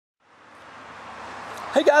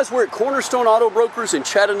Hey guys, we're at Cornerstone Auto Brokers in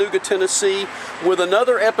Chattanooga, Tennessee with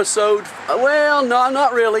another episode. Well, no,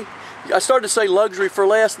 not really. I started to say luxury for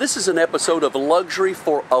less. This is an episode of luxury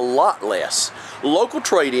for a lot less. Local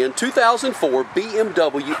trade-in, 2004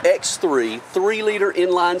 BMW X3, 3-liter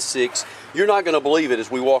inline 6. You're not going to believe it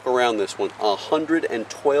as we walk around this one.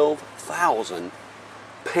 112,000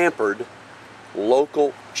 pampered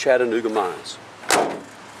local Chattanooga miles.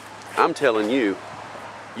 I'm telling you,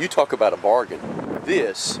 you talk about a bargain.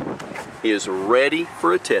 This is ready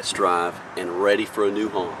for a test drive and ready for a new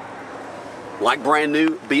home. Like brand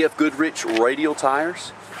new BF Goodrich radial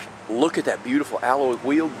tires. Look at that beautiful alloy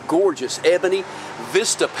wheel, gorgeous ebony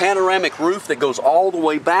Vista panoramic roof that goes all the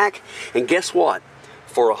way back. And guess what?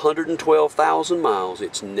 For 112,000 miles,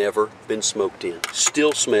 it's never been smoked in.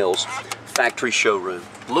 Still smells factory showroom.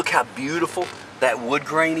 Look how beautiful that wood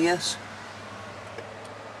grain is.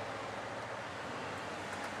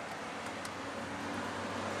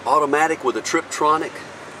 Automatic with a Triptronic.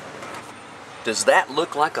 Does that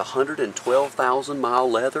look like 112,000 mile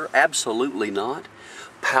leather? Absolutely not.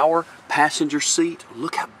 Power passenger seat.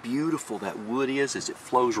 Look how beautiful that wood is as it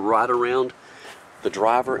flows right around the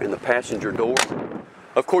driver and the passenger door.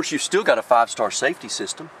 Of course, you've still got a 5-star safety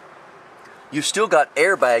system. You've still got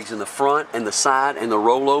airbags in the front and the side and the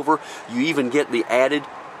rollover. You even get the added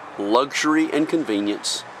luxury and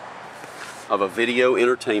convenience of a video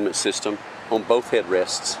entertainment system on both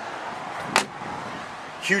headrests.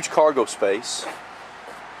 Huge cargo space.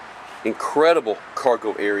 Incredible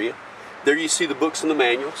cargo area. There you see the books and the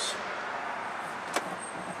manuals.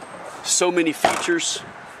 So many features.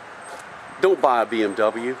 Don't buy a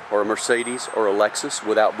BMW or a Mercedes or a Lexus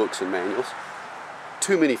without books and manuals.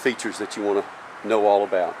 Too many features that you want to know all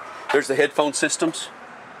about. There's the headphone systems.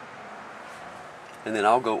 And then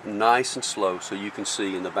I'll go nice and slow so you can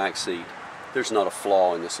see in the back seat. There's not a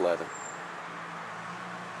flaw in this leather.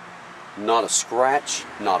 Not a scratch,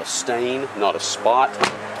 not a stain, not a spot,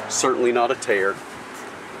 certainly not a tear.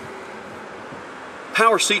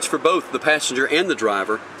 Power seats for both the passenger and the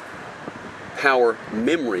driver. Power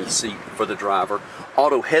memory seat for the driver.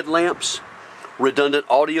 Auto headlamps, redundant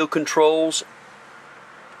audio controls,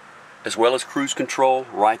 as well as cruise control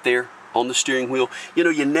right there on the steering wheel. You know,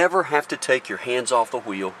 you never have to take your hands off the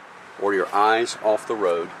wheel or your eyes off the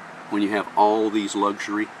road when you have all these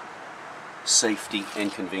luxury, safety,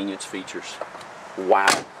 and convenience features.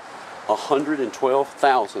 Wow.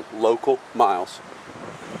 112,000 local miles.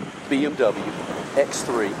 BMW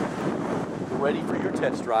X3, ready for your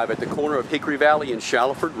test drive at the corner of Hickory Valley and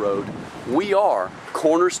Shallowford Road. We are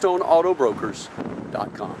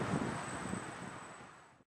CornerstoneAutoBrokers.com.